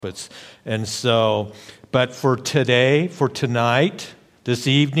And so, but for today, for tonight, this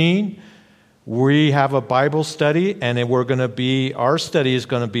evening, we have a Bible study, and our study is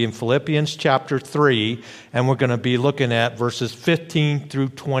going to be in Philippians chapter 3, and we're going to be looking at verses 15 through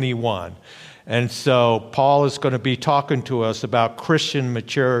 21. And so Paul is going to be talking to us about Christian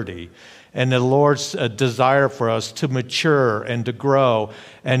maturity and the Lord's desire for us to mature and to grow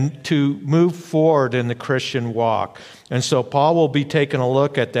and to move forward in the Christian walk. And so Paul will be taking a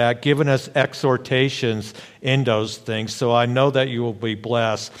look at that, giving us exhortations in those things. So I know that you will be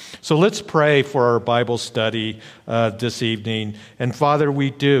blessed. So let's pray for our Bible study this evening. And Father,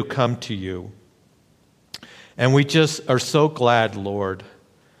 we do come to you. And we just are so glad, Lord,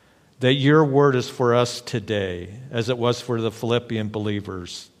 that your word is for us today, as it was for the Philippian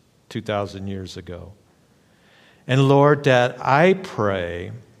believers 2,000 years ago. And Lord, that I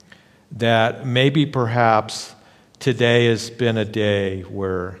pray that maybe perhaps today has been a day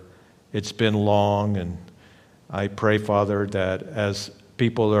where it's been long, and I pray, Father, that as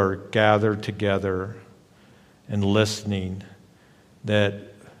people are gathered together and listening, that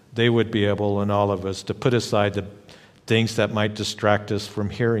they would be able, and all of us, to put aside the things that might distract us from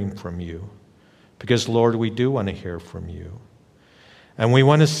hearing from you. Because, Lord, we do want to hear from you. And we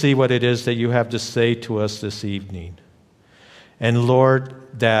want to see what it is that you have to say to us this evening. And Lord,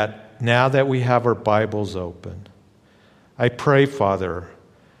 that now that we have our Bibles open, I pray, Father,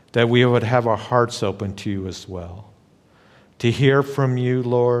 that we would have our hearts open to you as well. To hear from you,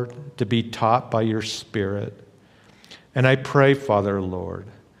 Lord, to be taught by your Spirit. And I pray, Father, Lord,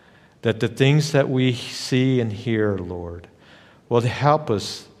 that the things that we see and hear, Lord, will help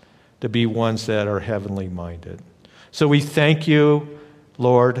us to be ones that are heavenly minded. So we thank you,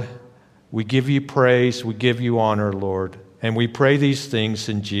 Lord. We give you praise. We give you honor, Lord. And we pray these things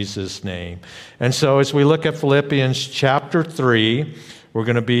in Jesus' name. And so as we look at Philippians chapter 3, we're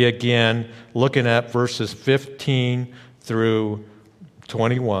going to be again looking at verses 15 through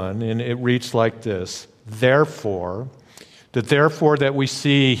 21. And it reads like this. Therefore, the therefore that we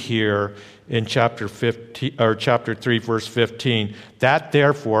see here in chapter 3, verse 15, that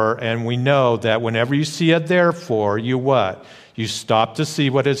therefore, and we know that whenever you see a therefore, you what? You stop to see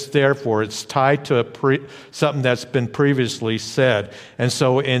what it's there for. It's tied to something that's been previously said. And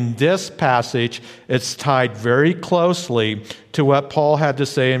so in this passage, it's tied very closely to what Paul had to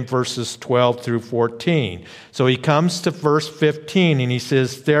say in verses 12 through 14. So he comes to verse 15 and he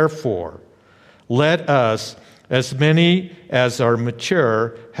says, therefore, let us, as many as are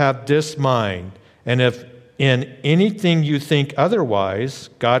mature, have this mind. And if in anything you think otherwise,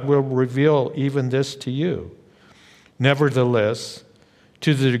 God will reveal even this to you. Nevertheless,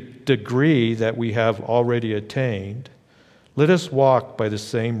 to the degree that we have already attained, let us walk by the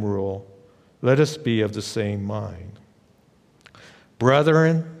same rule. Let us be of the same mind.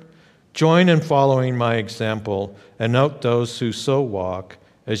 Brethren, join in following my example and note those who so walk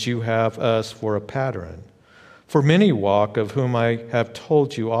as you have us for a pattern. For many walk, of whom I have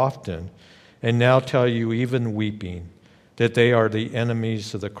told you often, and now tell you even weeping, that they are the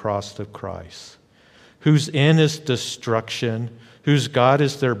enemies of the cross of Christ, whose end is destruction, whose God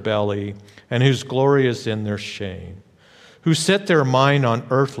is their belly, and whose glory is in their shame, who set their mind on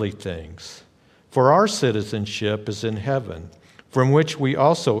earthly things. For our citizenship is in heaven, from which we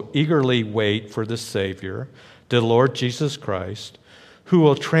also eagerly wait for the Savior, the Lord Jesus Christ, who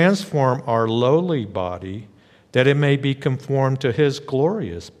will transform our lowly body, that it may be conformed to his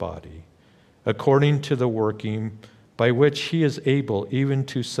glorious body, according to the working by which he is able even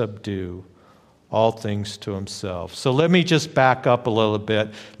to subdue all things to himself. So let me just back up a little bit.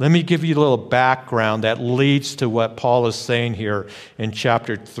 Let me give you a little background that leads to what Paul is saying here in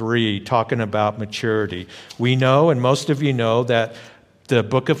chapter 3, talking about maturity. We know, and most of you know, that the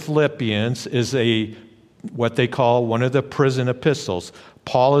book of Philippians is what they call one of the prison epistles.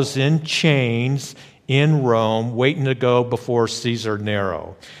 Paul is in chains in Rome, waiting to go before Caesar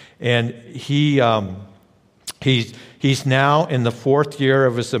Nero. And he's now in the 4th year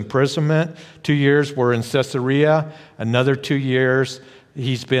of his imprisonment. 2 years were in Caesarea. Another 2 years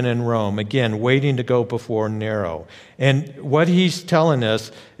he's been in Rome. Again, waiting to go before Nero. And what he's telling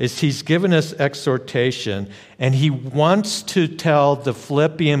us is he's given us exhortation, and he wants to tell the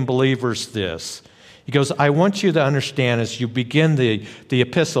Philippian believers this. He goes, I want you to understand as you begin the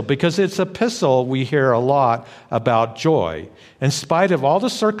epistle, because it's epistle we hear a lot about joy. In spite of all the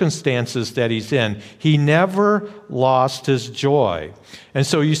circumstances that he's in, he never lost his joy. And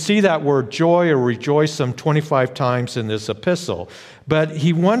so you see that word joy or rejoice some 25 times in this epistle. But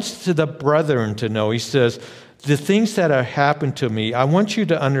he wants the brethren to know, he says, the things that have happened to me, I want you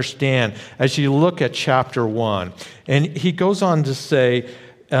to understand as you look at chapter 1. And he goes on to say,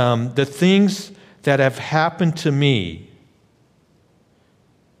 the things that have happened to me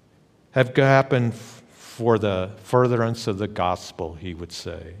have happened for the furtherance of the gospel, he would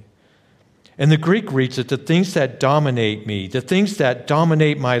say. And the Greek reads that the things that dominate me, the things that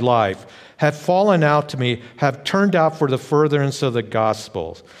dominate my life, have fallen out to me, have turned out for the furtherance of the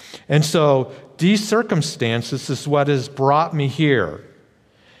gospel. And so these circumstances is what has brought me here.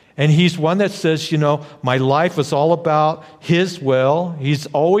 And he's one that says, my life is all about his will. He's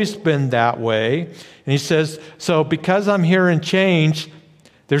always been that way. And he says, so because I'm here in change,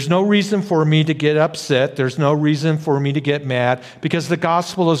 there's no reason for me to get upset. There's no reason for me to get mad because the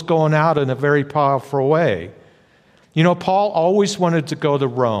gospel is going out in a very powerful way. Paul always wanted to go to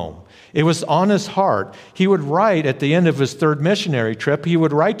Rome. It was on his heart. He would write at the end of his third missionary trip, he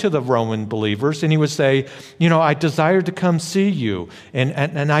would write to the Roman believers and he would say, I desire to come see you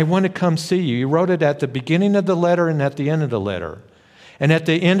and I want to come see you. He wrote it at the beginning of the letter and at the end of the letter. And at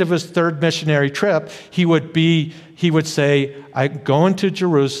the end of his third missionary trip, he would say, I'm going to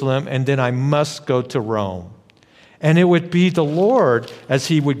Jerusalem and then I must go to Rome. And it would be the Lord as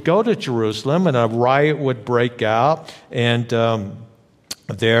he would go to Jerusalem and a riot would break out and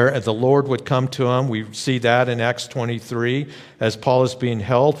there the Lord would come to him. We see that in Acts 23 as Paul is being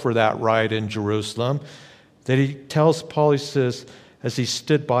held for that riot in Jerusalem. That he tells Paul, he says, as he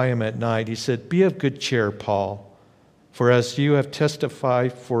stood by him at night, he said, be of good cheer, Paul. For as you have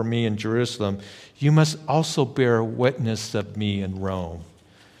testified for me in Jerusalem, you must also bear witness of me in Rome.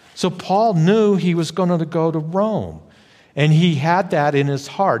 So Paul knew he was going to go to Rome. And he had that in his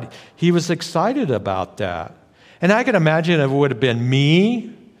heart. He was excited about that. And I can imagine if it would have been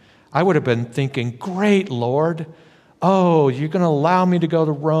me, I would have been thinking, great, Lord. Oh, you're going to allow me to go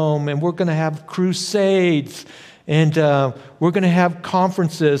to Rome, and we're going to have crusades, and we're going to have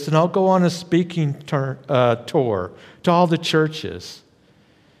conferences, and I'll go on a speaking tour to all the churches.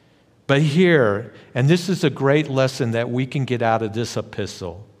 But here, and this is a great lesson that we can get out of this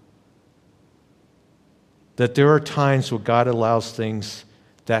epistle, that there are times where God allows things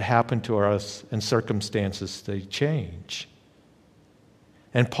that happen to us and circumstances, they change.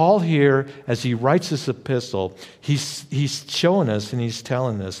 And Paul here, as he writes this epistle, he's showing us and he's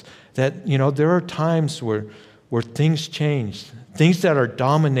telling us that, there are times where things change, things that are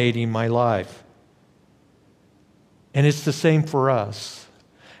dominating my life. And it's the same for us.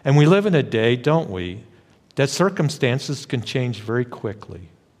 And we live in a day, don't we, that circumstances can change very quickly.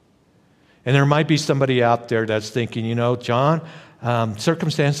 And there might be somebody out there that's thinking, John,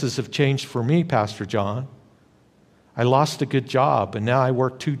 circumstances have changed for me, Pastor John. I lost a good job, and now I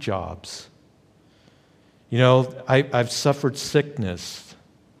work 2 jobs. I've suffered sickness,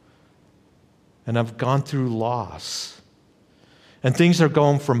 and I've gone through loss. And things are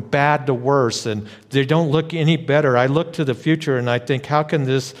going from bad to worse, and they don't look any better. I look to the future, and I think, how can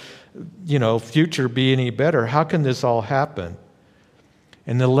this, future be any better? How can this all happen?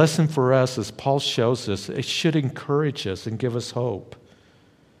 And the lesson for us, as Paul shows us, it should encourage us and give us hope.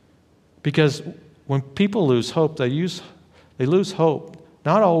 Because when people lose hope, they lose hope,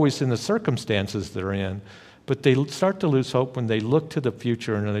 not always in the circumstances they're in, but they start to lose hope when they look to the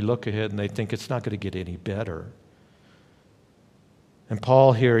future and they look ahead and they think it's not going to get any better. And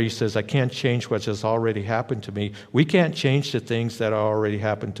Paul here, he says, I can't change what has already happened to me. We can't change the things that already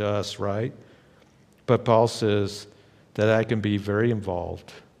happened to us, right? But Paul says that I can be very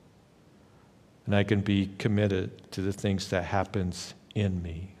involved and I can be committed to the things that happens in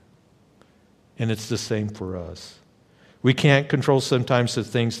me. And it's the same for us. We can't control sometimes the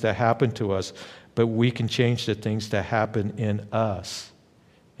things that happen to us, but we can change the things that happen in us,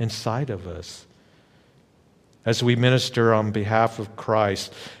 inside of us. As we minister on behalf of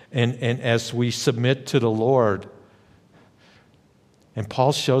Christ and as we submit to the Lord. And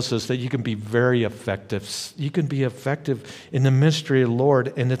Paul shows us that you can be very effective. You can be effective in the ministry of the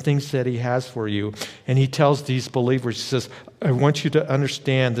Lord and the things that he has for you. And he tells these believers, he says, I want you to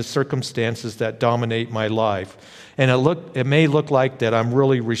understand the circumstances that dominate my life. And it may look like that I'm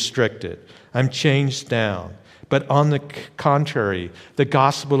really restricted. I'm changed down. But on the contrary, the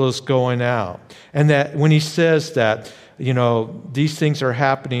gospel is going out. And that when he says that, these things are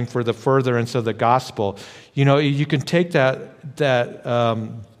happening for the furtherance of the gospel, you can take that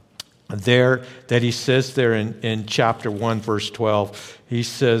he says there in chapter 1, verse 12. He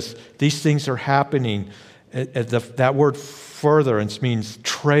says, these things are happening. That word furtherance means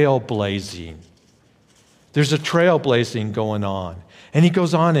trailblazing. There's a trailblazing going on. And he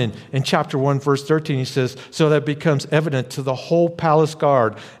goes on in chapter 1, verse 13, he says, so that it becomes evident to the whole palace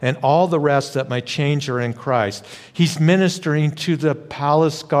guard and all the rest that my chains are in Christ. He's ministering to the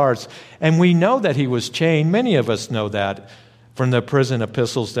palace guards. And we know that he was chained. Many of us know that from the prison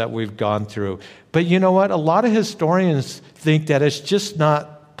epistles that we've gone through. But you know what? A lot of historians think that it's just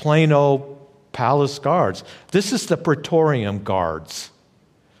not plain old palace guards. This is the Praetorium guards.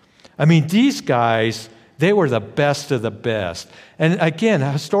 I mean, these guys, they were the best of the best. And again,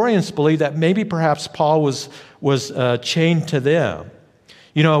 historians believe that maybe perhaps Paul was chained to them.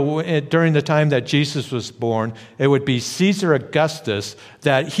 You know, during the time that Jesus was born, it would be Caesar Augustus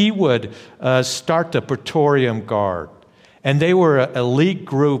that he would start the Praetorium Guard. And they were an elite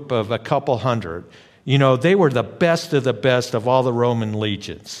group of a couple hundred. You know, they were the best of all the Roman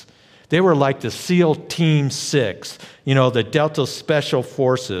legions. They were like the SEAL Team 6, you know, the Delta Special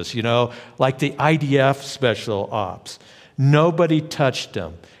Forces, you know, like the IDF Special Ops. Nobody touched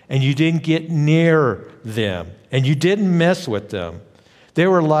them, and you didn't get near them, and you didn't mess with them. They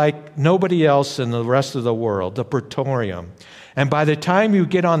were like nobody else in the rest of the world, the Praetorium. And by the time you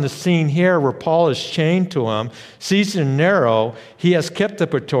get on the scene here where Paul is chained to him, Caesar Nero, he has kept the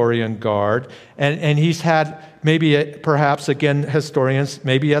Praetorian Guard, and he's had perhaps, again, historians,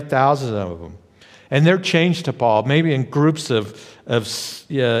 maybe 1,000 of them. And they're chained to Paul, maybe in groups of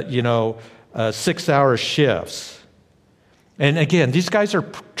 6-hour shifts. And again, these guys are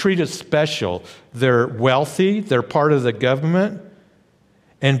treated special. They're wealthy. They're part of the government.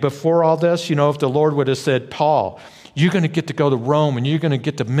 And before all this, you know, if the Lord would have said, Paul, you're going to get to go to Rome and you're going to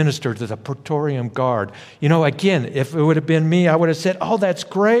get to minister to the Praetorium Guard. You know, again, if it would have been me, I would have said, oh, that's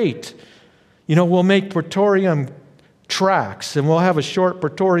great. You know, we'll make Praetorium tracks and we'll have a short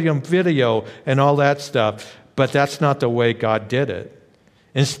Praetorium video and all that stuff. But that's not the way God did it.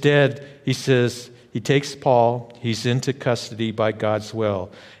 Instead, he says, he takes Paul, he's into custody by God's will.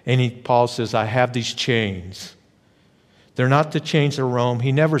 And Paul says, I have these chains. They're not the chains of Rome.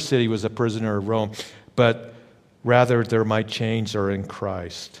 He never said he was a prisoner of Rome, but rather my chains are in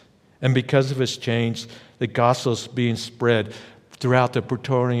Christ. And because of his chains, the gospel is being spread throughout the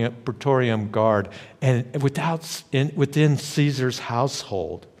Praetorium Guard and within Caesar's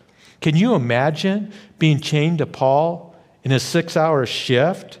household. Can you imagine being chained to Paul in a 6-hour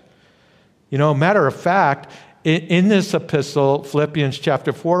shift? You know, matter of fact, in this epistle, Philippians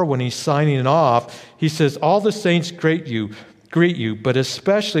chapter 4, when he's signing off, he says, all the saints greet you, but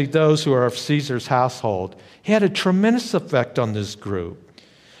especially those who are of Caesar's household. He had a tremendous effect on this group.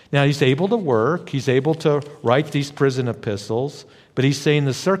 Now, he's able to work. He's able to write these prison epistles. But he's saying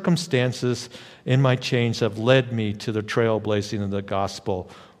the circumstances in my chains have led me to the trailblazing of the gospel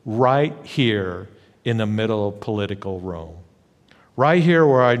right here in the middle of political Rome. Right here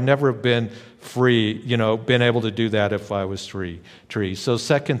where I'd never have been free, been able to do that if I was free. So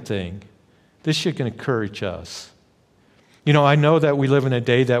second thing, this should encourage us. I know that we live in a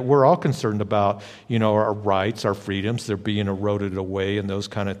day that we're all concerned about, our rights, our freedoms, they're being eroded away and those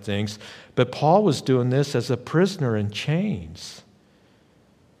kind of things. But Paul was doing this as a prisoner in chains.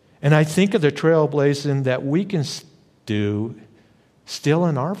 And I think of the trailblazing that we can do still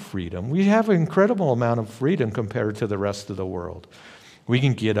in our freedom. We have an incredible amount of freedom compared to the rest of the world. We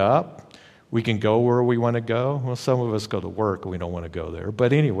can get up. We can go where we want to go. Well, some of us go to work and we don't want to go there.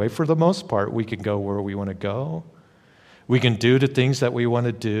 But anyway, for the most part, we can go where we want to go. We can do the things that we want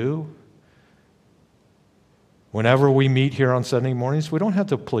to do. Whenever we meet here on Sunday mornings, we don't have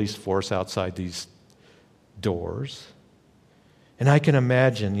the police force outside these doors. And I can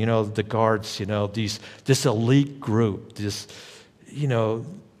imagine, the guards, this elite group,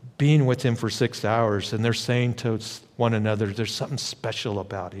 being with him for 6 hours, and they're saying to one another, there's something special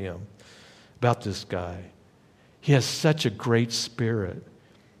about him, about this guy. He has such a great spirit.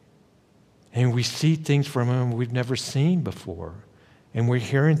 And we see things from him we've never seen before. And we're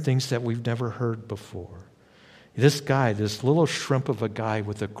hearing things that we've never heard before. This guy, this little shrimp of a guy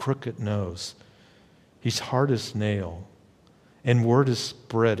with a crooked nose, he's hard as nail. And word is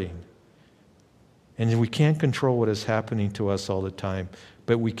spreading. And we can't control what is happening to us all the time,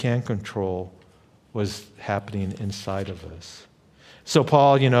 but we can control what's happening inside of us. So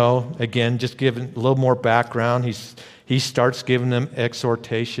Paul, again, just giving a little more background, he starts giving them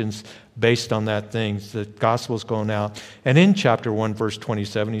exhortations based on that thing. The gospel's going out. And in chapter 1, verse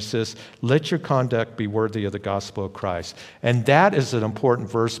 27, he says, let your conduct be worthy of the gospel of Christ. And that is an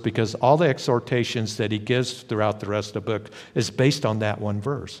important verse because all the exhortations that he gives throughout the rest of the book is based on that one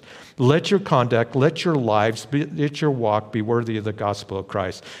verse. Let your conduct, let your lives, let your walk be worthy of the gospel of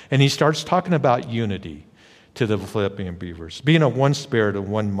Christ. And he starts talking about unity to the Philippian believers, being of one spirit and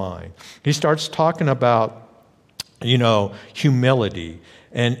one mind. He starts talking about, humility.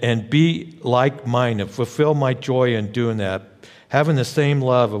 And be like-minded, fulfill my joy in doing that, having the same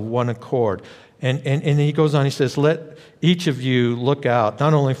love of one accord. And he goes on, he says, let each of you look out,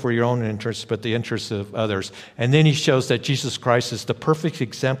 not only for your own interests, but the interests of others. And then he shows that Jesus Christ is the perfect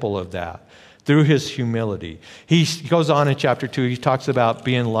example of that through his humility. He goes on in chapter 2, he talks about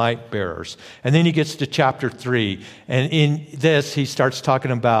being light bearers. And then he gets to chapter 3, and in this, he starts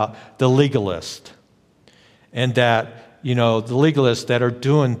talking about the legalist. And that, the legalists that are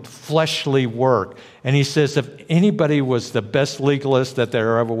doing fleshly work. And he says, if anybody was the best legalist that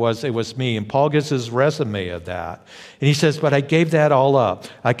there ever was, it was me. And Paul gives his resume of that. And he says, but I gave that all up.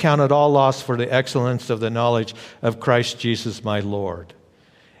 I counted all loss for the excellence of the knowledge of Christ Jesus my Lord.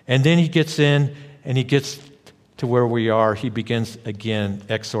 And then he gets in and he gets to where we are. He begins again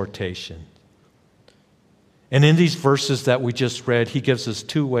exhortation. And in these verses that we just read, he gives us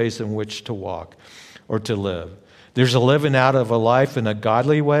two ways in which to walk or to live. There's a living out of a life in a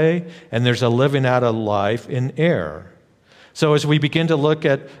godly way, and there's a living out of life in error. So as we begin to look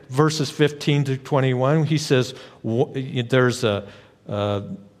at verses 15 to 21, he says there's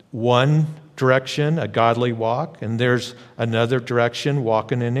one direction, a godly walk, and there's another direction,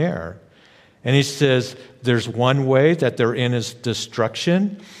 walking in error. And he says there's one way that they're in is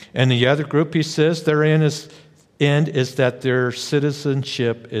destruction, and the other group, he says, their end is that their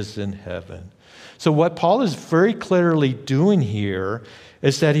citizenship is in heaven. So what Paul is very clearly doing here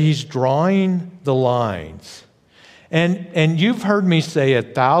is that he's drawing the lines. And you've heard me say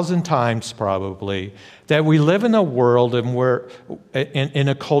 1,000 times probably that we live in a world and we're in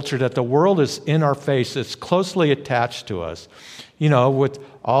a culture that the world is in our face. It's closely attached to us. With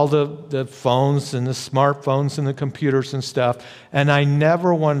all the phones and the smartphones and the computers and stuff. And I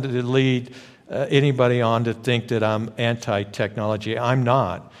never wanted to lead anybody on to think that I'm anti-technology. I'm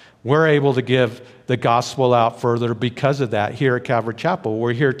not. We're able to give the gospel out further because of that here at Calvary Chapel.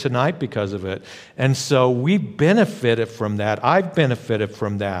 We're here tonight because of it. And so we benefited from that. I've benefited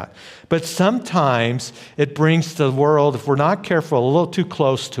from that. But sometimes it brings the world, if we're not careful, a little too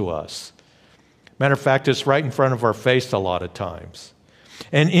close to us. Matter of fact, it's right in front of our face a lot of times.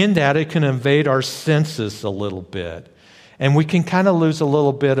 And in that, it can invade our senses a little bit. And we can kind of lose a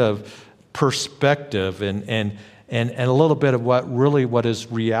little bit of perspective and a little bit of what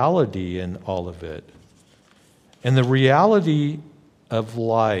is reality in all of it. And the reality of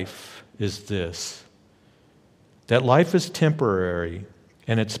life is this, that life is temporary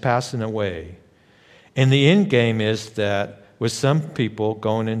and it's passing away. And the end game is that with some people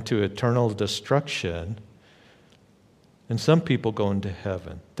going into eternal destruction and some people going to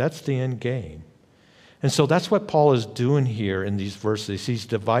heaven. That's the end game. And so that's what Paul is doing here in these verses. He's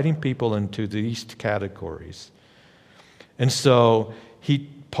dividing people into these categories. And so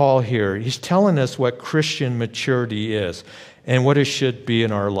Paul here, he's telling us what Christian maturity is and what it should be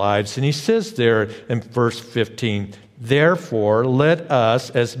in our lives. And he says there in verse 15, therefore, let us,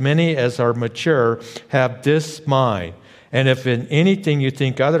 as many as are mature, have this mind. And if in anything you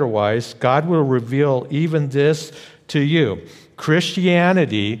think otherwise, God will reveal even this to you.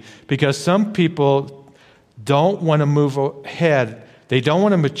 Christianity, because some people don't want to move ahead. They don't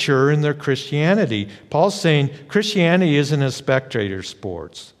want to mature in their Christianity. Paul's saying Christianity isn't a spectator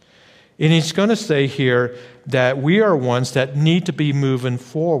sport. And he's going to say here that we are ones that need to be moving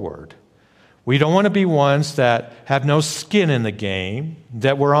forward. We don't want to be ones that have no skin in the game,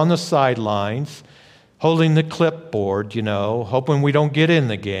 that we're on the sidelines, holding the clipboard, hoping we don't get in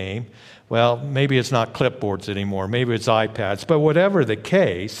the game. Well, maybe it's not clipboards anymore. Maybe it's iPads. But whatever the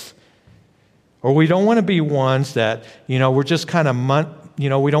case, or we don't want to be ones that, we're just kind of,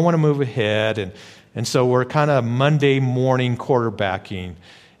 we don't want to move ahead. And so we're kind of Monday morning quarterbacking.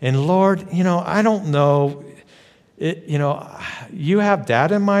 And Lord, I don't know, you have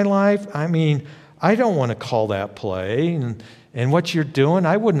that in my life? I mean, I don't want to call that play. And what you're doing,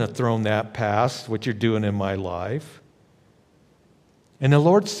 I wouldn't have thrown that past what you're doing in my life. And the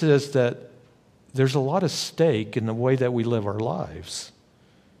Lord says that there's a lot of stake in the way that we live our lives.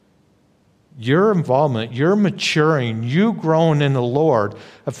 Your involvement, your maturing, you growing in the Lord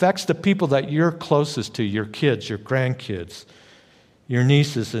affects the people that you're closest to, your kids, your grandkids, your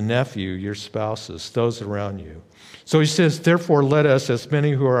nieces and nephew, your spouses, those around you. So he says, therefore, let us, as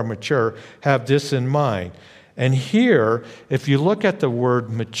many who are mature, have this in mind. And here, if you look at the word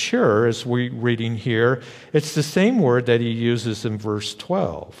mature, as we're reading here, it's the same word that he uses in verse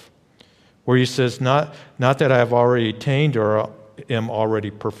 12, where he says, not that I have already attained or am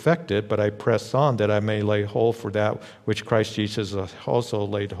already perfected, but I press on that I may lay hold for that which Christ Jesus has also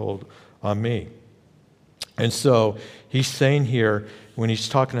laid hold on me. And so he's saying here, when he's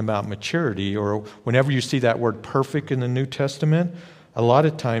talking about maturity, or whenever you see that word perfect in the New Testament, a lot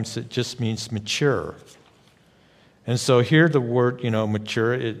of times it just means mature. And so here the word,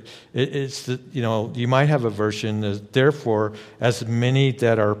 mature, it's, you might have a version as, therefore, as many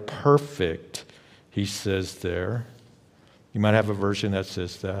that are perfect, he says there. You might have a version that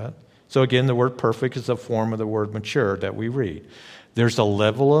says that. So again, the word perfect is a form of the word mature that we read. There's a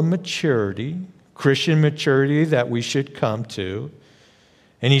level of maturity, Christian maturity, that we should come to.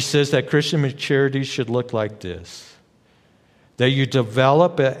 And he says that Christian maturity should look like this: that you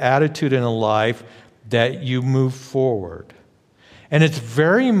develop an attitude in a life that you move forward. And it's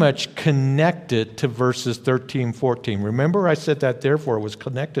very much connected to verses 13, 14. Remember I said that therefore was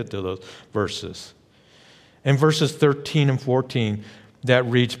connected to those verses. In verses 13 and 14, that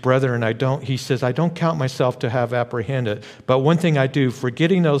reads, brethren, he says, I don't count myself to have apprehended, but one thing I do,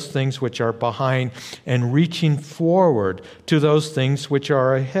 forgetting those things which are behind and reaching forward to those things which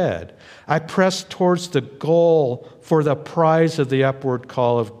are ahead. I press towards the goal for the prize of the upward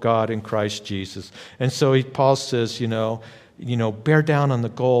call of God in Christ Jesus. And so Paul says, bear down on the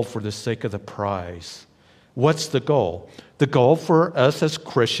goal for the sake of the prize. What's the goal? The goal for us as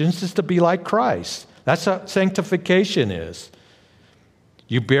Christians is to be like Christ. That's what sanctification is.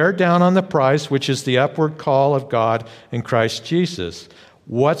 You bear down on the prize, which is the upward call of God in Christ Jesus.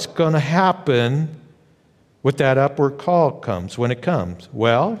 What's going to happen with that upward call when it comes?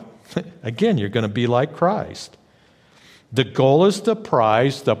 Well, again, you're going to be like Christ. The goal is the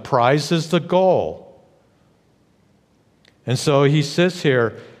prize is the goal. And so he says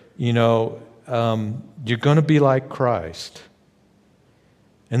here, you're going to be like Christ.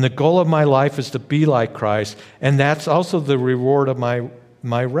 And the goal of my life is to be like Christ, and that's also the reward of my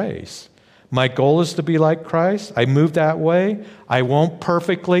race. My goal is to be like Christ. I move that way. I won't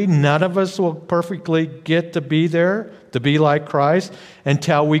perfectly, none of us will perfectly get to be there, to be like Christ,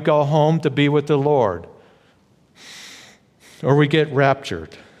 until we go home to be with the Lord. Or we get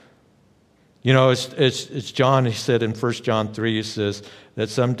raptured. It's John, he said in 1 John 3, he says that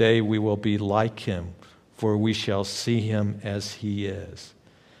someday we will be like him, for we shall see him as he is.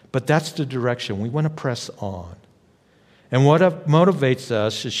 But that's the direction. We want to press on. And what motivates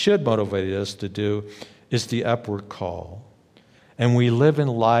us, it should motivate us to do, is the upward call. And we live in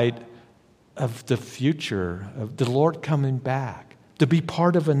light of the future, of the Lord coming back, to be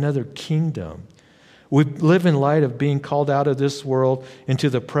part of another kingdom. We live in light of being called out of this world into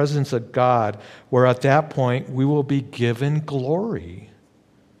the presence of God, where at that point we will be given glory.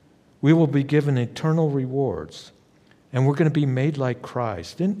 We will be given eternal rewards. And we're going to be made like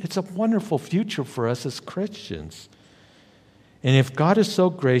Christ. And it's a wonderful future for us as Christians. And if God is so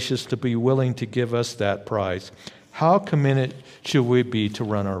gracious to be willing to give us that prize, how committed should we be to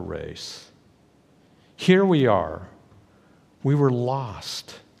run our race? Here we are. We were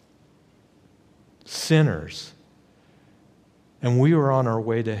lost, sinners, and we were on our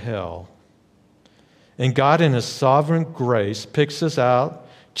way to hell. And God, in His sovereign grace, picks us out,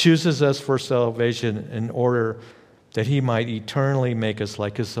 chooses us for salvation in order that He might eternally make us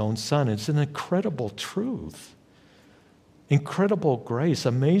like His own Son. It's an incredible truth. Incredible grace,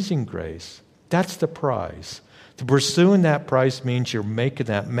 amazing grace. That's the prize. To pursuing that prize means you're making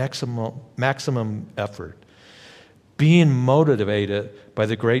that maximum effort, being motivated by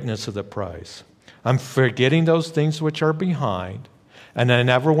the greatness of the prize. I'm forgetting those things which are behind, and I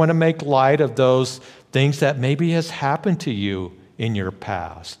never want to make light of those things that maybe has happened to you in your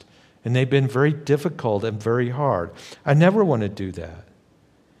past, and they've been very difficult and very hard. I never want to do that.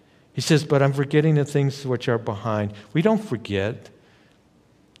 He says, but I'm forgetting the things which are behind. We don't forget.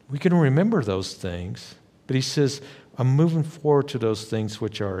 We can remember those things. But he says, I'm moving forward to those things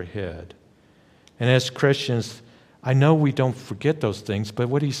which are ahead. And as Christians, I know we don't forget those things, but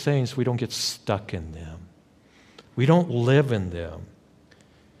what he's saying is we don't get stuck in them. We don't live in them.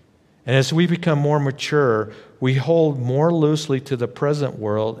 And as we become more mature, we hold more loosely to the present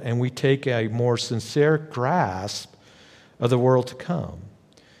world, and we take a more sincere grasp of the world to come.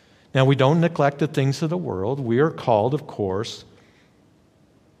 Now, we don't neglect the things of the world. We are called, of course,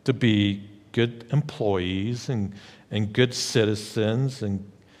 to be good employees and good citizens and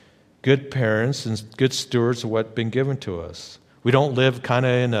good parents and good stewards of what's been given to us. We don't live kind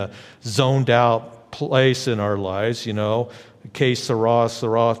of in a zoned out place in our lives, que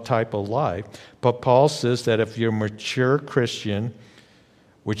sera type of life. But Paul says that if you're a mature Christian,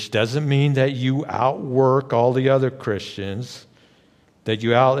 which doesn't mean that you outwork all the other Christians, that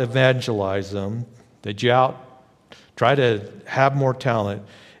you out-evangelize them, that you try to have more talent.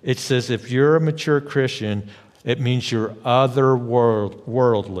 It says if you're a mature Christian, it means you're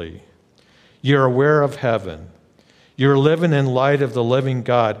otherworldly. You're aware of heaven. You're living in light of the living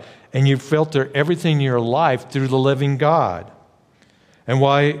God, and you filter everything in your life through the living God. And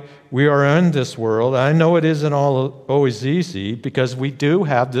why we are in this world, I know it isn't always easy because we do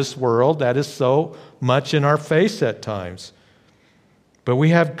have this world that is so much in our face at times. But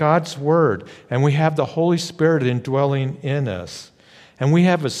we have God's Word, and we have the Holy Spirit indwelling in us. And we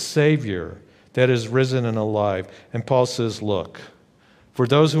have a Savior that is risen and alive. And Paul says, look, for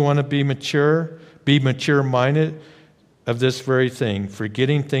those who want to be mature-minded of this very thing,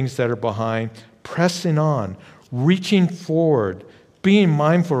 forgetting things that are behind, pressing on, reaching forward, being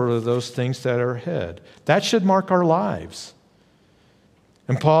mindful of those things that are ahead. That should mark our lives.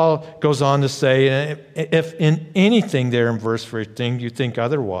 And Paul goes on to say, if in anything there in verse 15 you think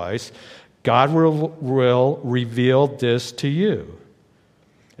otherwise, God will reveal this to you.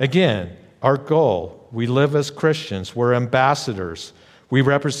 Again, our goal, we live as Christians, we're ambassadors, we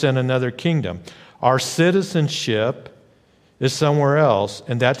represent another kingdom. Our citizenship is somewhere else,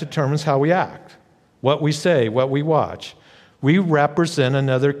 and that determines how we act, what we say, what we watch. We represent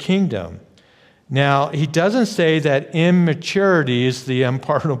another kingdom. Now, he doesn't say that immaturity is the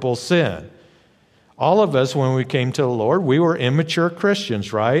unpardonable sin. All of us, when we came to the Lord, we were immature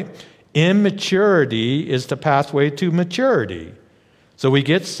Christians, right? Immaturity is the pathway to maturity. So we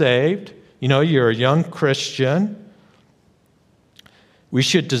get saved. You're a young Christian. We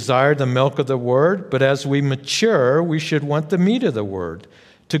should desire the milk of the Word, but as we mature, we should want the meat of the Word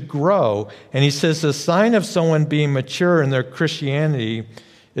to grow. And he says the sign of someone being mature in their Christianity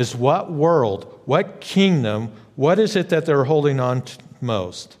is what world, what kingdom, what is it that they're holding on to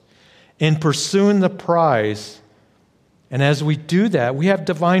most? In pursuing the prize, and as we do that, we have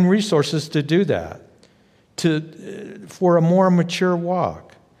divine resources to do that, for a more mature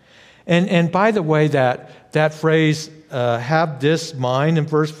walk. And by the way, that phrase, have this mind in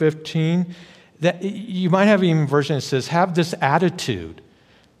verse 15, that you might have even a version that says, have this attitude.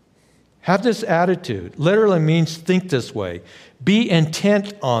 Have this attitude. Literally means think this way. Be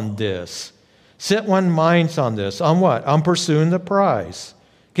intent on this. Set one's minds on this. On what? On pursuing the prize.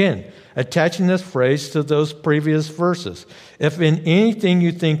 Again, attaching this phrase to those previous verses. If in anything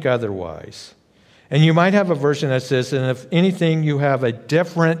you think otherwise. And you might have a version that says, and if anything you have a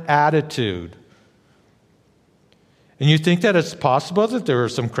different attitude. And you think that it's possible that there are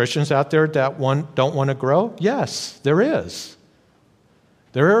some Christians out there that don't want to grow? Yes, there is.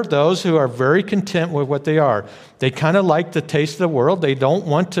 There are those who are very content with what they are. They kind of like the taste of the world. They don't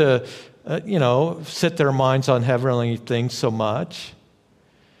want to, set their minds on heavenly things so much.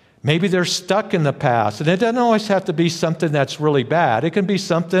 Maybe they're stuck in the past. And it doesn't always have to be something that's really bad. It can be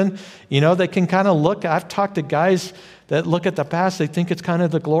something, they can kind of look. I've talked to guys that look at the past. They think it's kind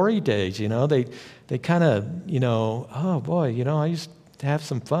of the glory days, They kind of, oh boy, I used to have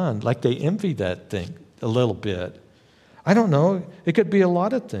some fun. Like they envy that thing a little bit. I don't know. It could be a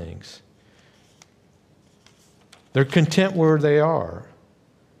lot of things. They're content where they are.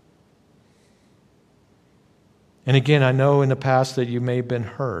 And again, I know in the past that you may have been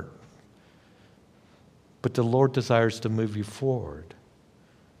hurt, but the Lord desires to move you forward.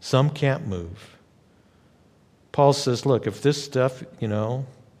 Some can't move. Paul says, look, if this stuff, if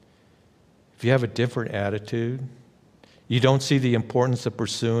you have a different attitude, you don't see the importance of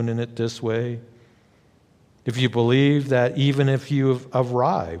pursuing it this way, if you believe that even if you've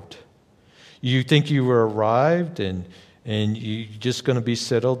arrived, you think you were arrived and you're just going to be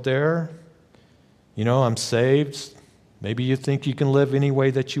settled there, I'm saved. Maybe you think you can live any way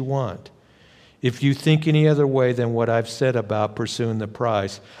that you want. If you think any other way than what I've said about pursuing the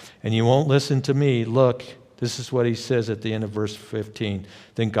prize, and you won't listen to me, look, this is what he says at the end of verse 15.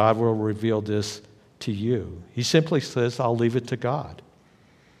 Then God will reveal this to you. He simply says, I'll leave it to God.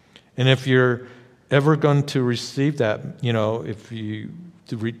 And if you're ever going to receive that, if you're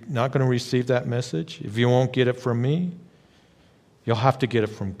not going to receive that message, if you won't get it from me, you'll have to get it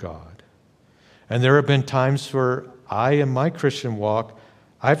from God. And there have been times where in my Christian walk,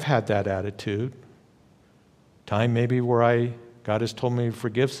 I've had that attitude. Time maybe where God has told me to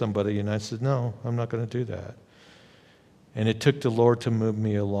forgive somebody, and I said, no, I'm not going to do that. And it took the Lord to move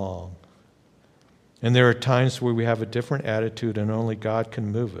me along. And there are times where we have a different attitude and only God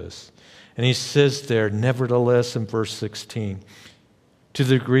can move us. And he says there, nevertheless, in verse 16, to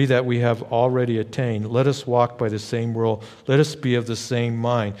the degree that we have already attained, let us walk by the same rule. Let us be of the same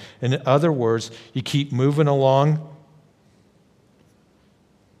mind. In other words, you keep moving along.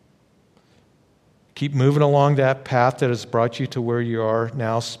 Keep moving along that path that has brought you to where you are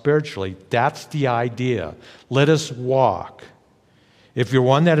now spiritually. That's the idea. Let us walk. If you're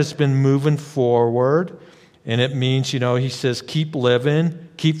one that has been moving forward, and it means, he says, keep living,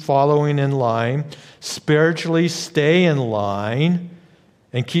 keep following in line, spiritually stay in line,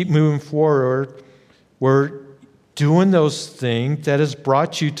 and keep moving forward, to doing those things that has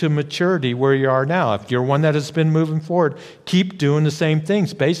brought you to maturity where you are now. If you're one that has been moving forward, keep doing the same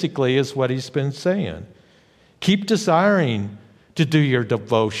things, basically, is what he's been saying. Keep desiring to do your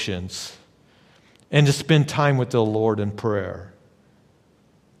devotions and to spend time with the Lord in prayer,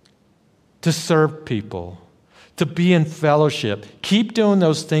 to serve people, to be in fellowship. Keep doing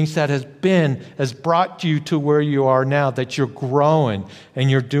those things that has brought you to where you are now, that you're growing and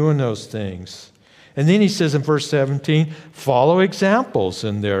you're doing those things. And then he says in verse 17, follow examples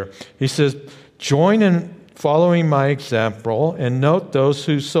in there. He says, join in following my example and note those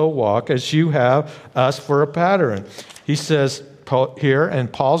who so walk as you have us for a pattern. He says here,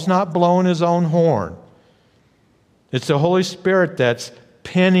 and Paul's not blowing his own horn. It's the Holy Spirit that's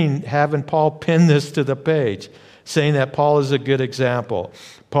having Paul pin this to the page, saying that Paul is a good example.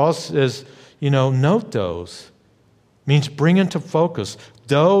 Paul says, note those. Means bring into focus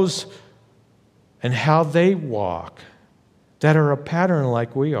those and how they walk that are a pattern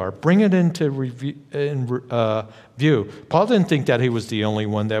like we are. Bring it into view. Paul didn't think that he was the only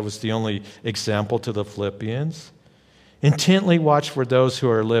one, that was the only example to the Philippians. Intently watch for those who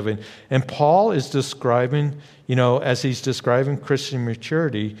are living. And Paul is describing, as he's describing Christian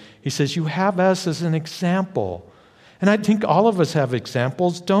maturity, he says, you have us as an example. And I think all of us have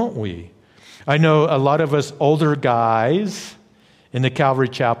examples, don't we? I know a lot of us older guys in the Calvary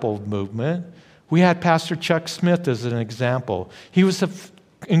Chapel movement, we had Pastor Chuck Smith as an example. He was an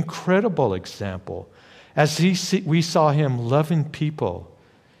incredible example. As we saw him loving people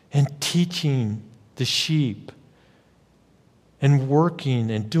and teaching the sheep and working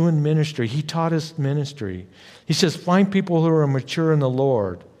and doing ministry. He taught us ministry. He says, find people who are mature in the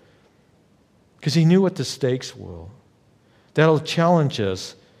Lord, because he knew what the stakes were. That'll challenge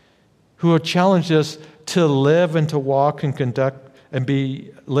us, who will challenge us to live and to walk and conduct and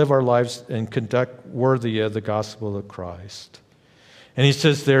live our lives and conduct worthy of the gospel of Christ. And he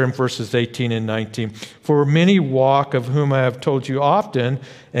says there in verses 18 and 19, for many walk, of whom I have told you often,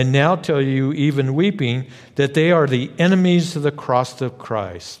 and now tell you even weeping, that they are the enemies of the cross of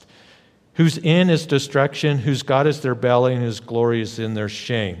Christ, whose end is destruction, whose God is their belly, and whose glory is in their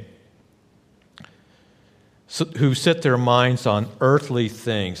shame, who set their minds on earthly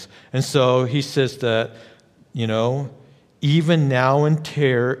things. And so he says that, even now in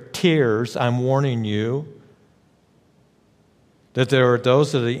tears, I'm warning you that there are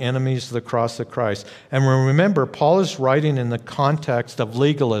those that are the enemies of the cross of Christ. And remember, Paul is writing in the context of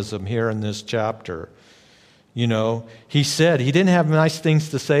legalism here in this chapter. He said he didn't have nice things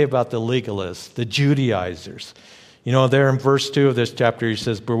to say about the legalists, the Judaizers. There in verse 2 of this chapter, he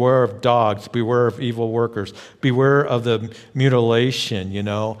says, beware of dogs, beware of evil workers, beware of the mutilation,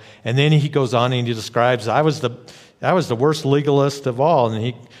 And then he goes on and he describes, I was the worst legalist of all.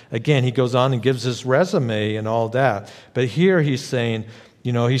 And he goes on and gives his resume and all that. But here he's saying,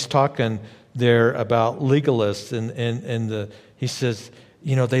 he's talking there about legalists. And he says,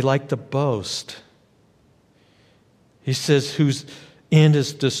 they like to boast. He says, whose end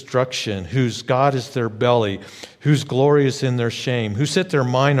is destruction, whose God is their belly, whose glory is in their shame, who set their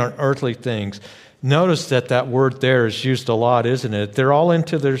mind on earthly things. Notice that word there is used a lot, isn't it? They're all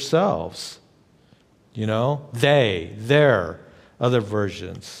into themselves. Their, other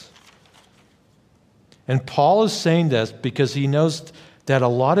versions. And Paul is saying this because he knows that a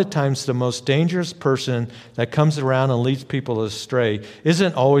lot of times the most dangerous person that comes around and leads people astray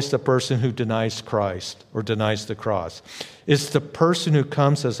isn't always the person who denies Christ or denies the cross. It's the person who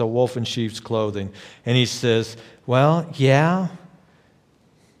comes as a wolf in sheep's clothing. And he says, well, yeah,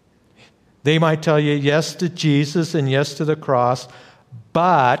 they might tell you yes to Jesus and yes to the cross,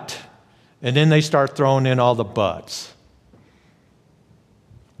 but... And then they start throwing in all the buts.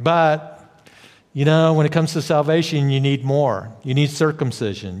 But, when it comes to salvation, you need more. You need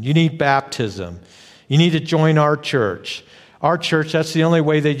circumcision. You need baptism. You need to join our church. Our church, that's the only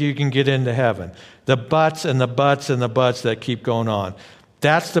way that you can get into heaven. The buts and the buts and the buts that keep going on.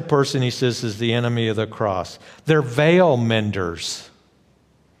 That's the person, he says, is the enemy of the cross. They're veil menders.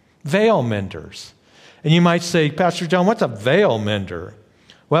 Veil menders. And you might say, Pastor John, what's a veil mender?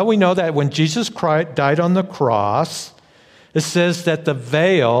 Well, we know that when Jesus Christ died on the cross, it says that the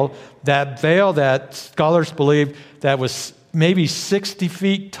veil, that scholars believe that was maybe 60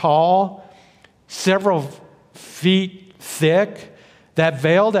 feet tall, several feet thick, that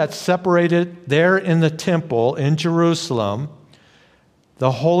veil that separated there in the temple in Jerusalem,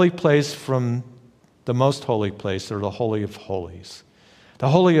 the holy place from the most holy place, or the Holy of Holies. The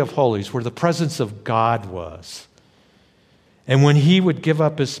Holy of Holies, where the presence of God was. And when he would give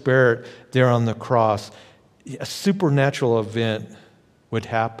up his spirit there on the cross, a supernatural event would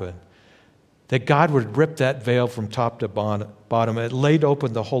happen. that God would rip that veil from top to bottom. It laid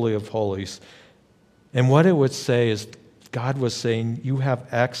open the Holy of Holies. And what it would say is God was saying, you have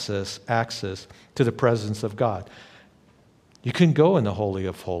access to the presence of God. You couldn't go in the Holy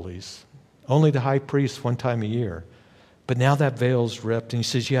of Holies. Only the high priest one time a year. But now that veil's ripped, and he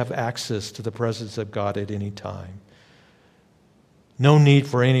says you have access to the presence of God at any time. No need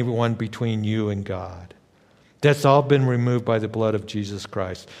for anyone between you and God. That's all been removed by the blood of Jesus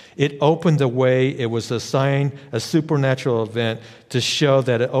Christ. It opened the way. It was a sign, a supernatural event to show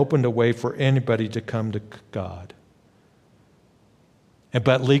that it opened a way for anybody to come to God.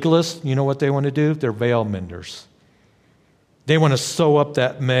 But legalists, you know what they want to do? They're veil menders. They want to sew up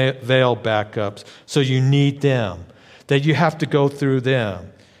that veil back up. So you need them. That you have to go through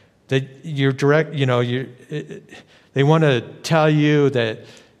them. That you're direct, they want to tell you that,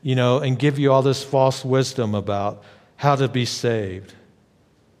 and give you all this false wisdom about how to be saved.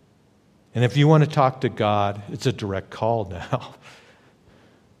 And if you want to talk to God, it's a direct call now.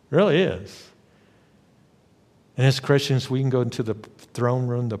 It really is. And as Christians, we can go into the throne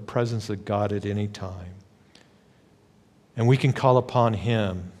room, the presence of God at any time. And we can call upon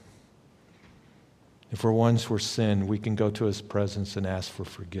Him. If we're ones who sin, we can go to His presence and ask for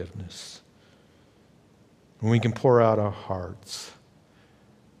forgiveness. And we can pour out our hearts.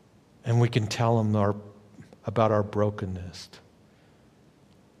 And we can tell Him about our brokenness.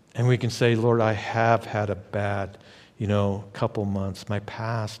 And we can say, Lord, I have had a bad, couple months. My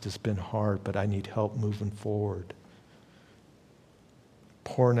past has been hard, but I need help moving forward.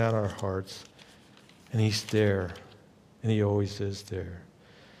 Pouring out our hearts. And He's there. And He always is there.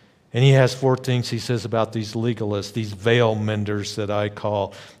 And He has 4 things He says about these legalists, these veil menders that I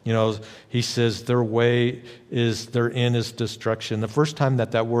call. He says their end is destruction. The first time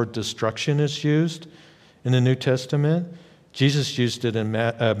that word destruction is used in the New Testament, Jesus used it in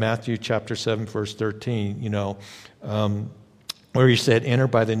Matthew chapter 7, verse 13, where He said, enter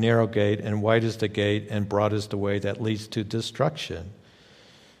by the narrow gate, and wide is the gate, and broad is the way that leads to destruction.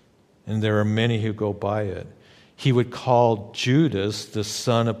 And there are many who go by it. He would call Judas the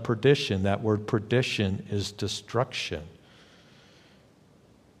son of perdition. That word perdition is destruction.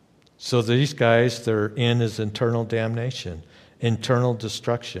 So these guys, their end is eternal damnation, eternal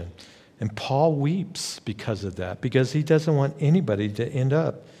destruction. And Paul weeps because of that, because he doesn't want anybody to end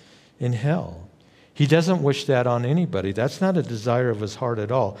up in hell. He doesn't wish that on anybody. That's not a desire of his heart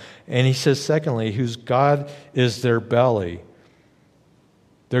at all. And he says, secondly, whose God is their belly.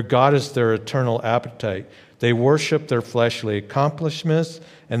 Their God is their eternal appetite. They worship their fleshly accomplishments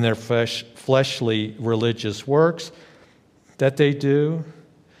and their fleshly religious works that they do.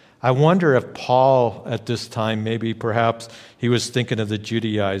 I wonder if Paul at this time, perhaps he was thinking of the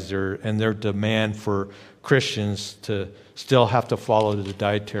Judaizer and their demand for Christians to still have to follow the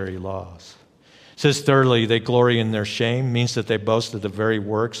dietary laws. It says, thirdly, they glory in their shame, means that they boast of the very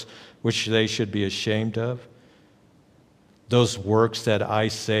works which they should be ashamed of. Those works that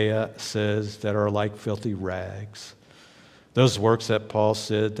Isaiah says that are like filthy rags. Those works that Paul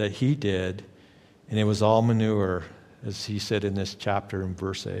said that he did, and it was all manure, as he said in this chapter in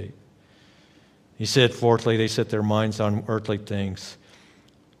verse 8. He said, fourthly, they set their minds on earthly things.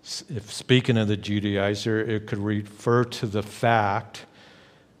 If speaking of the Judaizer, it could refer to the fact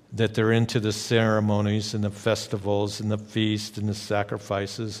that they're into the ceremonies and the festivals and the feasts and the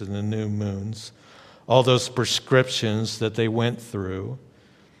sacrifices and the new moons. All those prescriptions that they went through.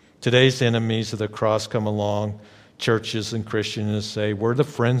 Today's enemies of the cross come along, churches and Christians, and say, we're the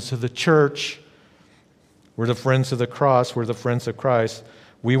friends of the church. We're the friends of the cross. We're the friends of Christ.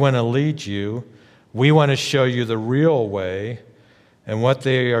 We want to lead you. We want to show you the real way. And what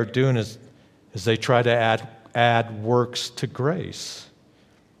they are doing is they try to add works to grace.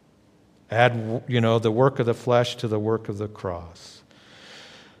 Add, the work of the flesh to the work of the cross.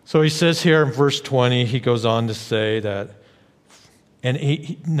 So he says here in verse 20, he goes on to say that, and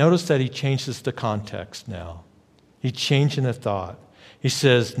he notice that he changes the context now. He's changing the thought. He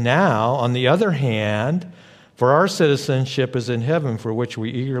says, now, on the other hand, for our citizenship is in heaven, for which we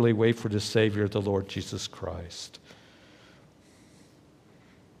eagerly wait for the Savior, the Lord Jesus Christ.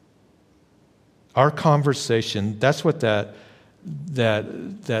 Our conversation, that's what that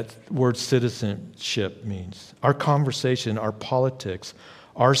word citizenship means. Our conversation, our politics,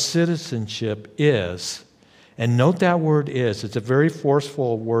 our citizenship is, and note that word is, it's a very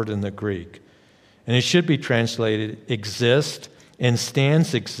forceful word in the Greek. And it should be translated exist and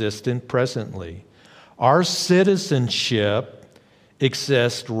stands existent presently. Our citizenship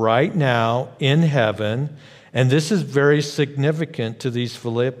exists right now in heaven, and this is very significant to these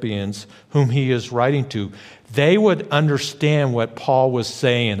Philippians whom he is writing to. They would understand what Paul was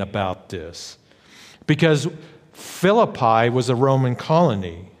saying about this. because Philippi was a Roman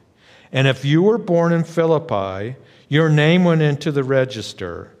colony. And if you were born in Philippi, your name went into the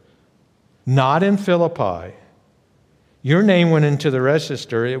register. Not in Philippi. Your name went into the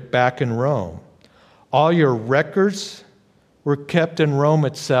register back in Rome. All your records were kept in Rome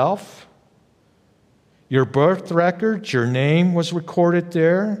itself. Your birth records, your name was recorded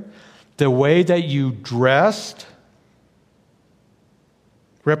there. The way that you dressed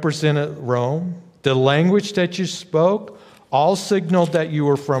represented Rome. The language that you spoke all signaled that you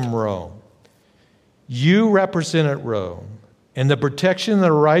were from Rome. You represented Rome. And the protection and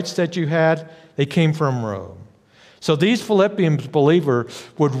the rights that you had, they came from Rome. So these Philippian believers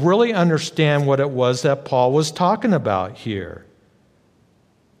would really understand what it was that Paul was talking about here.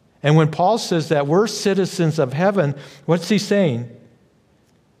 And when Paul says that we're citizens of heaven, what's he saying?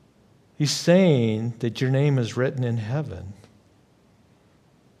 He's saying that your name is written in heaven.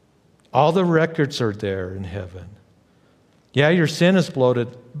 All the records are there in heaven. Yeah, your sin is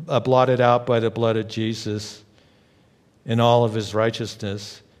blotted out by the blood of Jesus, and all of his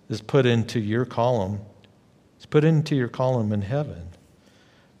righteousness is put into your column. It's put into your column in heaven.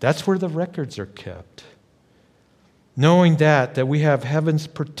 That's where the records are kept. Knowing that we have heaven's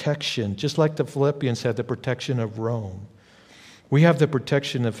protection, just like the Philippians had the protection of Rome. We have the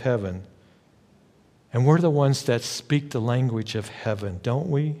protection of heaven. And we're the ones that speak the language of heaven, don't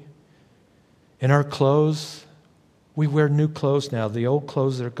we? In our clothes, we wear new clothes now. The old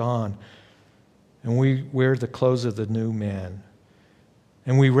clothes are gone. And we wear the clothes of the new man.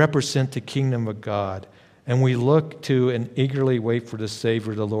 And we represent the kingdom of God. And we look to and eagerly wait for the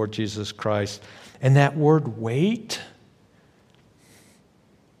Savior, the Lord Jesus Christ. And that word wait,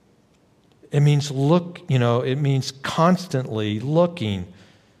 it means look, it means constantly looking,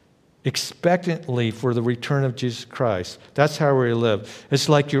 expectantly for the return of Jesus Christ. That's how we live. It's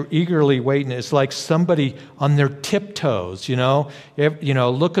like you're eagerly waiting. It's like somebody on their tiptoes,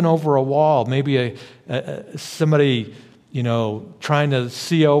 looking over a wall. Maybe somebody, trying to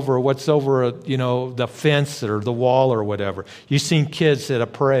see over what's over, the fence or the wall or whatever. You've seen kids at a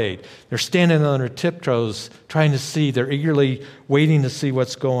parade. They're standing on their tiptoes trying to see. They're eagerly waiting to see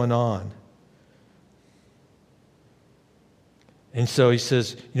what's going on. And so he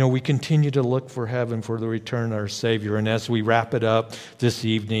says, we continue to look for heaven for the return of our Savior. And as we wrap it up this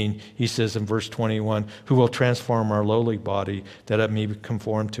evening, he says in verse 21, who will transform our lowly body, that it may be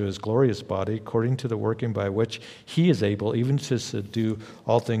conformed to his glorious body, according to the working by which he is able even to subdue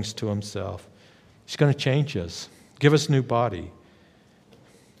all things to himself. He's going to change us, give us a new body.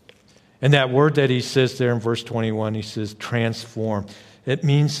 And that word that he says there in verse 21, he says transform. It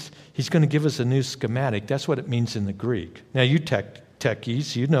means he's going to give us a new schematic. That's what it means in the Greek. Now, you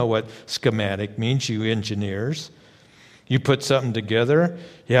techies, you know what schematic means, you engineers. You put something together,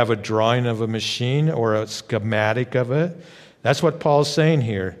 you have a drawing of a machine or a schematic of it. That's what Paul's saying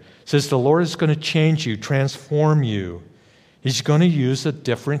here. He says the Lord is going to change you, transform you. He's going to use a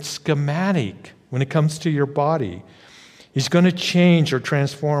different schematic when it comes to your body. He's going to change or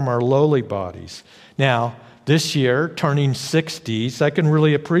transform our lowly bodies. Now, this year, turning 60s, I can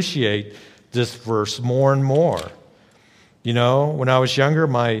really appreciate this verse more and more. When I was younger,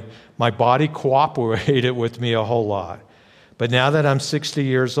 my body cooperated with me a whole lot. But now that I'm 60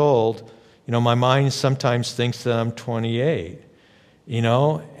 years old, my mind sometimes thinks that I'm 28.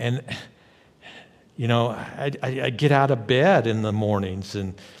 And I get out of bed in the mornings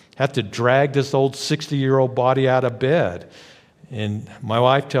and have to drag this old 60-year-old body out of bed. And my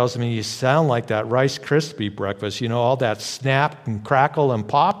wife tells me, you sound like that Rice Krispie breakfast, all that snap and crackle and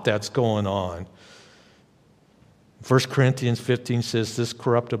pop that's going on. 1 Corinthians 15 says, this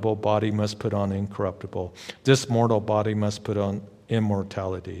corruptible body must put on incorruptible. This mortal body must put on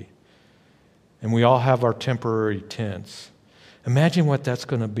immortality. And we all have our temporary tents. Imagine what that's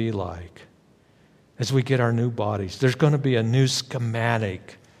going to be like as we get our new bodies. There's going to be a new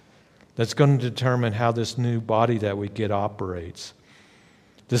schematic that's going to determine how this new body that we get operates.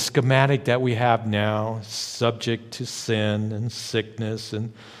 The schematic that we have now, subject to sin and sickness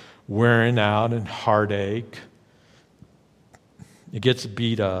and wearing out and heartache. It gets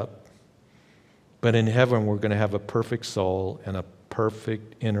beat up. But in heaven, we're going to have a perfect soul and a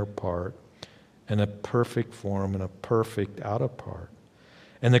perfect inner part and a perfect form and a perfect outer part.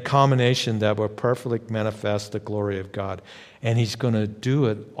 And the combination that will perfectly manifest the glory of God. And he's going to do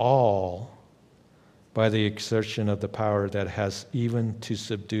it all by the exertion of the power that has even to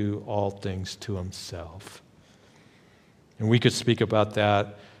subdue all things to himself. And we could speak about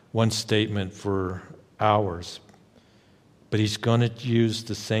that one statement for hours. But he's going to use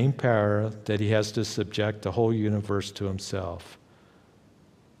the same power that he has to subject the whole universe to himself.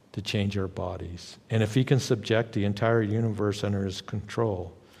 to change our bodies. And if he can subject the entire universe under his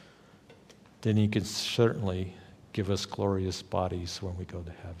control, then he can certainly give us glorious bodies when we go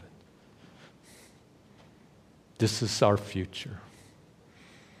to heaven. This is our future.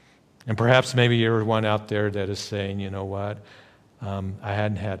 And perhaps maybe you're one out there that is saying, you know what, I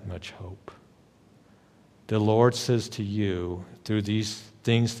hadn't had much hope. The Lord says to you, through these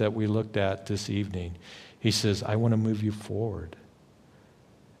things that we looked at this evening, he says, I want to move you forward.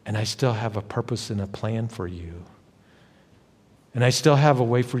 And I still have a purpose and a plan for you. And I still have a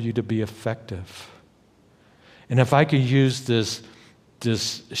way for you to be effective. And if I could use this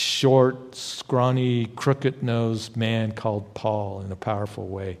short, scrawny, crooked-nosed man called Paul in a powerful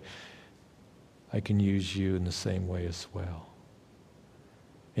way, I can use you in the same way as well.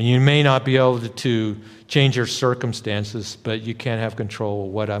 And you may not be able to change your circumstances, but you can have control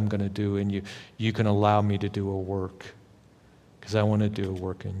of what I'm going to do, and you can allow me to do a work, because I want to do a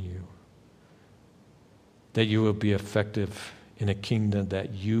work in you. That you will be effective in a kingdom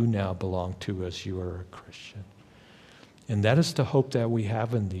that you now belong to as you are a Christian. And that is the hope that we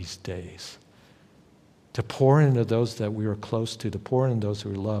have in these days. To pour into those that we are close to pour into those who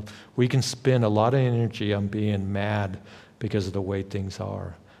we love. We can spend a lot of energy on being mad because of the way things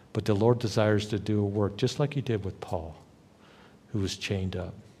are. But the Lord desires to do a work just like he did with Paul, who was chained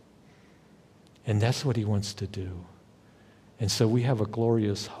up. And that's what he wants to do. And so we have a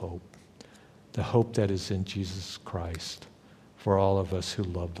glorious hope, the hope that is in Jesus Christ for all of us who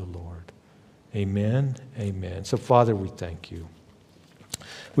love the Lord. Amen, amen. So Father, we thank you.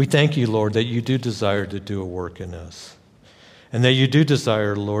 We thank you, Lord, that you do desire to do a work in us. And that you do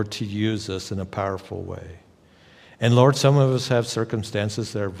desire, Lord, to use us in a powerful way. And Lord, some of us have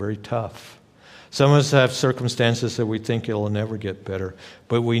circumstances that are very tough. Some of us have circumstances that we think it'll never get better.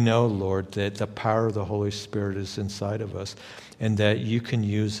 But we know, Lord, that the power of the Holy Spirit is inside of us and that you can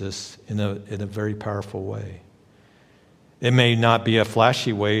use us in a very powerful way. It may not be a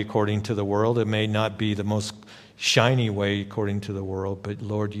flashy way according to the world. It may not be the most shiny way according to the world. But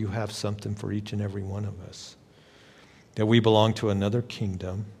Lord, you have something for each and every one of us. That we belong to another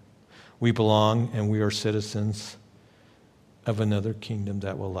kingdom. We belong and we are citizens of another kingdom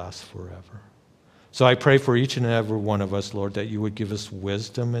that will last forever. So I pray for each and every one of us, Lord, that you would give us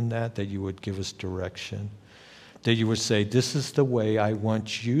wisdom in that you would give us direction, that you would say, this is the way I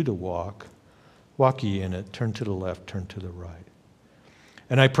want you to walk. Walk ye in it, turn to the left, turn to the right.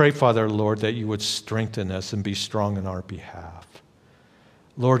 And I pray, Father, Lord, that you would strengthen us and be strong in our behalf.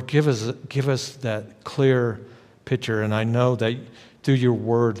 Lord, give us that clear picture, and I know that through your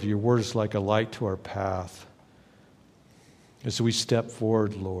word is like a light to our path. As we step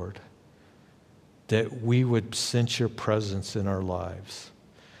forward, Lord, that we would sense your presence in our lives,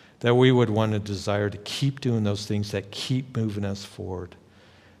 that we would want to desire to keep doing those things that keep moving us forward,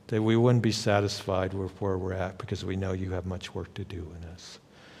 that we wouldn't be satisfied with where we're at because we know you have much work to do in us.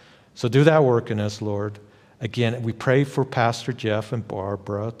 So do that work in us, Lord. Again, we pray for Pastor Jeff and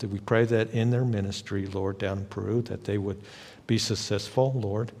Barbara. We pray that in their ministry, Lord, down in Peru, that they would be successful,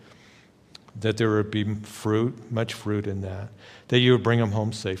 Lord, that there would be fruit, much fruit in that you would bring them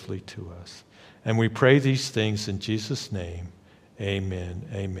home safely to us. And we pray these things in Jesus' name. Amen.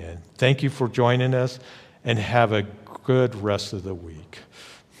 Amen. Thank you for joining us, and have a good rest of the week.